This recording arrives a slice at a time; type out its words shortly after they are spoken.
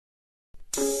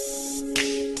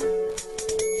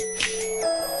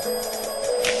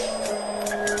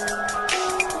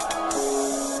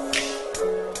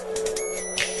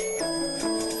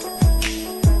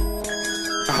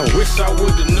wish I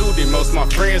would've knew that most my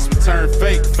friends would turn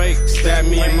fake. Stab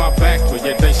me in my back, but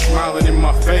yet they smiling in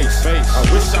my face. I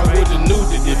wish I would've knew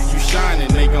that if you shining,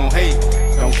 they gon' hate.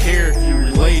 Don't care if you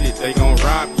related, they gon'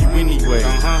 rob you anyway.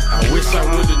 I wish I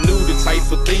would've knew the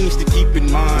type of things to keep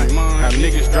in mind. How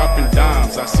niggas dropping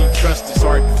dimes, I see trust is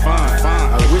hard to find.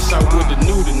 I wish I would've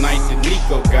knew the night that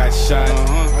Nico got shot.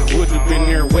 I would've been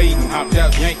there waiting, hopped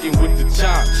out yanking with the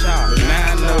chop. But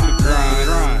now I know the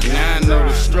grind, now I know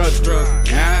the struggle.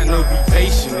 Now I know be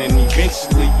patient and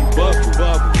eventually you bubble.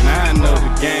 Now I know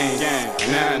the game,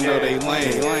 now I know they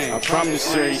lame. I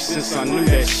promise you, since I knew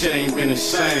that shit ain't been the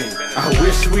same. I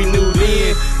wish we knew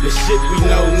then the shit we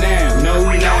know now.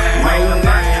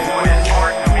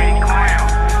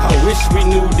 I wish we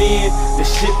knew then the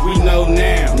shit we know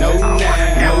now.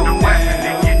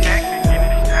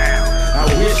 I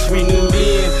wish we knew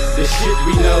then the shit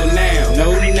we know now.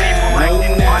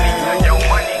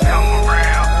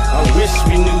 I wish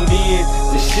we knew then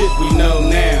the shit we know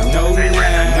now.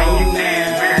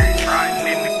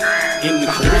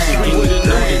 I wish we would've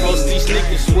known that most these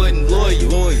niggas wasn't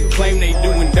loyal. Claim they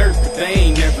doing dirt, but they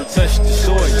ain't never touched the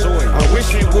soil. I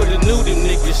wish we would've knew them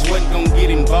niggas wasn't gon' get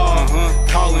involved.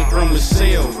 Calling from a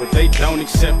cell, but they don't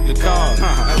accept the call.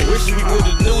 I wish we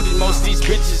would've knew that most these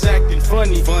bitches acting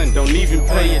funny. Don't even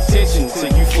pay attention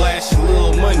till you flash a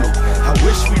little money. I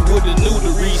wish we would've knew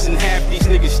the reason half these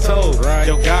niggas told.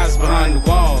 Yo, guys behind the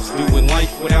walls doing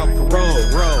life without parole.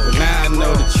 But now I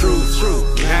know the truth,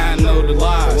 now I know the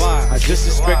lies. I just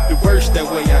expect the worst, that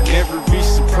way I never be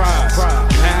surprised.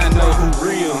 Now I know who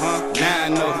real, now I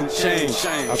know who changed.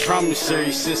 I promise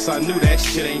you, since I knew that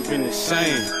shit ain't been the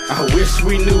same. I wish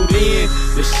we knew then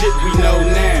the shit we know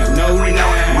now.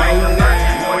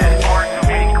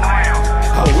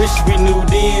 I wish we knew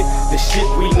then the shit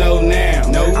we know now.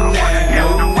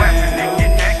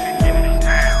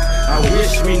 I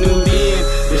wish we knew then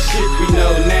the shit we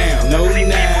know now.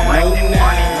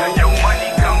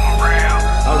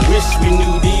 I wish we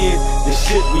knew then the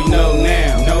shit we know now.